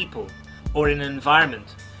with people or in an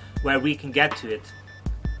environment where we can get to it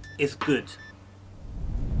is good.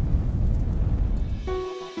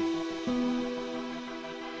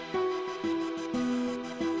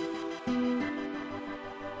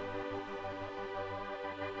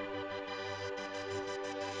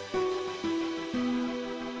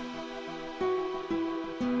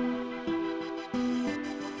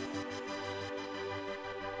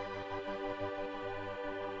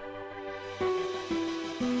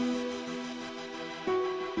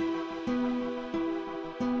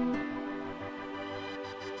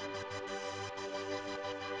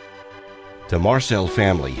 The Marcel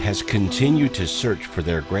family has continued to search for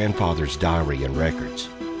their grandfather's diary and records.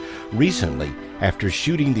 Recently, after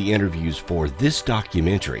shooting the interviews for this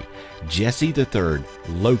documentary, Jesse III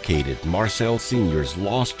located Marcel Sr.'s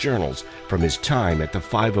lost journals from his time at the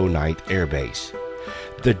 509th Air Base.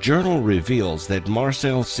 The journal reveals that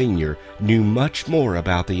Marcel Sr. knew much more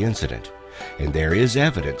about the incident, and there is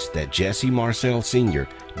evidence that Jesse Marcel Sr.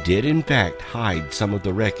 did in fact hide some of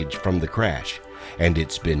the wreckage from the crash, and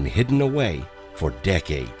it's been hidden away for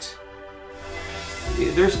decades.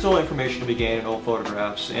 There's still information to be gained in old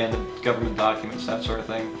photographs and government documents, that sort of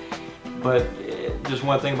thing. But just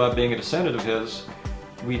one thing about being a descendant of his,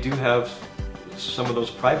 we do have some of those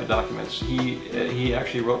private documents. He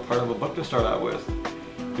actually wrote part of a book to start out with.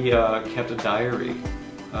 He kept a diary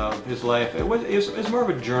of his life. It was more of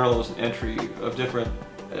a journal, as an entry of different.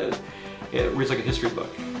 It reads like a history book.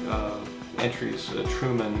 Entries,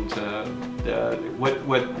 Truman,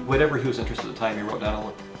 whatever he was interested at the time, he wrote down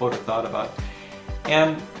what he thought about.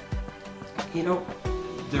 And, you know,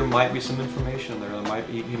 there might be some information there.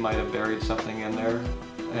 He might have buried something in there,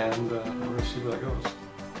 and we're going to see where that goes.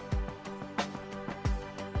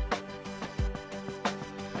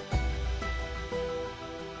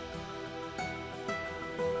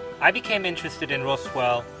 I became interested in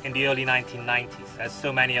Roswell in the early 1990s, as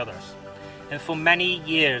so many others. And for many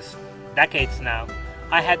years, decades now,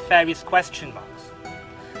 I had various question marks.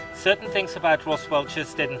 Certain things about Roswell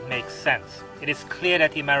just didn't make sense. It is clear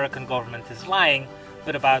that the American government is lying,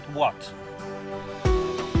 but about what?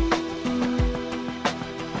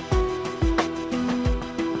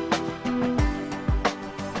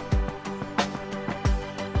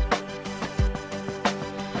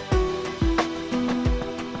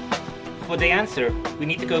 For the answer, we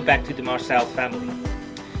need to go back to the Marcel family,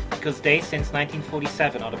 because they, since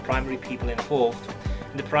 1947, are the primary people involved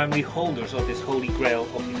and the primary holders of this holy grail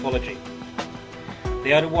of ufology.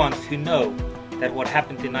 They are the ones who know that what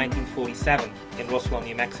happened in 1947 in Roswell,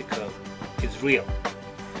 New Mexico is real,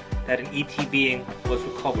 that an ET being was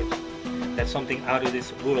recovered, that something out of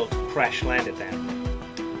this world crash landed there.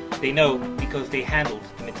 They know because they handled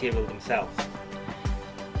the material themselves.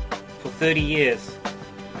 For 30 years,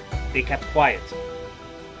 they kept quiet.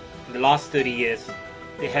 In the last 30 years,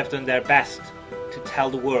 they have done their best to tell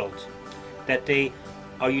the world that they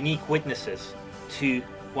are unique witnesses to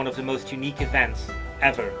one of the most unique events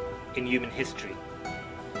ever in human history.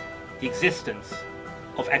 The existence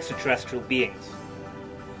of extraterrestrial beings.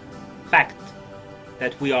 Fact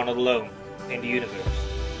that we are not alone in the universe.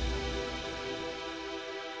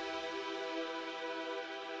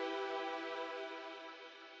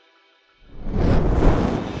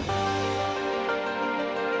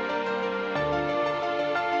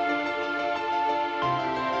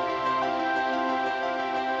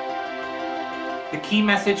 The key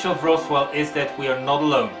message of Roswell is that we are not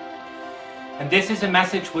alone. And this is a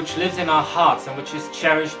message which lives in our hearts and which is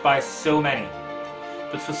cherished by so many.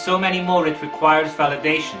 But for so many more it requires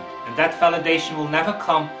validation, and that validation will never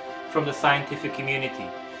come from the scientific community.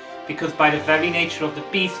 Because by the very nature of the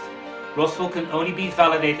beast, Roswell can only be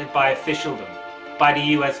validated by officialdom, by the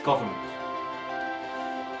US government.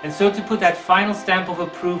 And so to put that final stamp of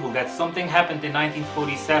approval that something happened in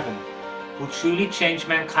 1947 will truly change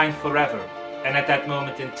mankind forever. And at that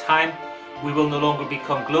moment in time, we will no longer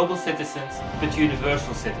become global citizens, but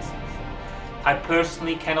universal citizens. I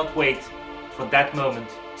personally cannot wait for that moment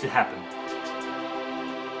to happen.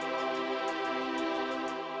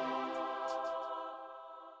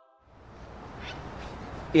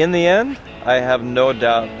 In the end, I have no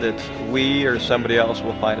doubt that we or somebody else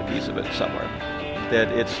will find a piece of it somewhere.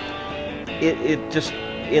 That it just,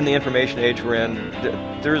 in the information age we're in,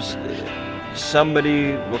 there's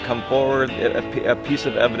somebody will come forward, a piece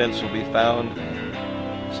of evidence will be found.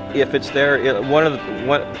 If it's there, one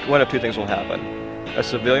of two things will happen. A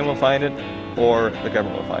civilian will find it, or the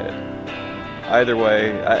government will find it. Either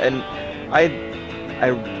way, and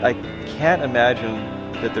I can't imagine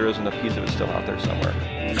that there isn't a piece of it still out there somewhere.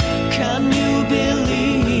 Can you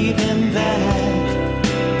believe in that?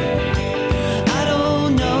 I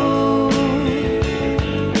don't know.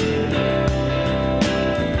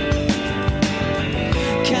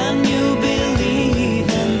 Can you believe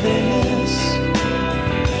in this?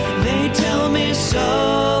 They tell me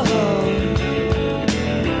so.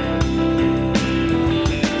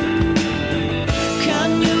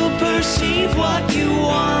 Can you perceive what you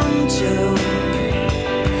want to?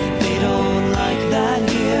 They don't like that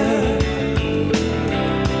here.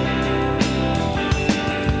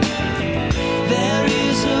 There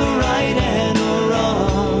is a right and a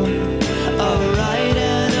wrong, a right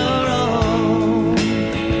and a wrong.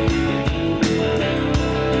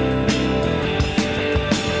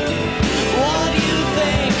 What you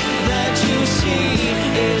think that you see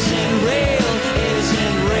isn't real,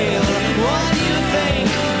 isn't real. What you think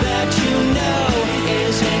that you know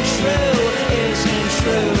isn't true, isn't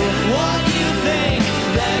true. What you think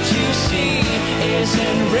that you see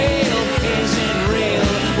isn't real, isn't real.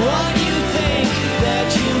 What you think that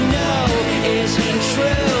you know isn't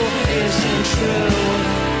true, isn't true,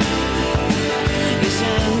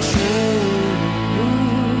 isn't true.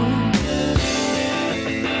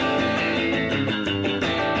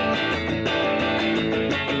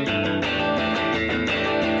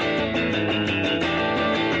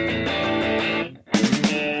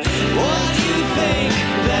 What you think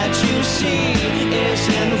that you see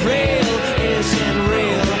isn't real, isn't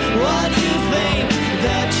real. What you think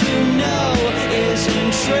that you know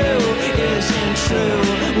isn't true, isn't true.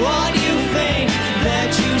 What you think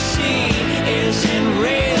that you see isn't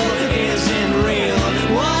real, isn't real.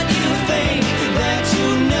 What you think that you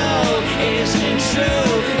know isn't true,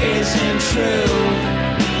 isn't true.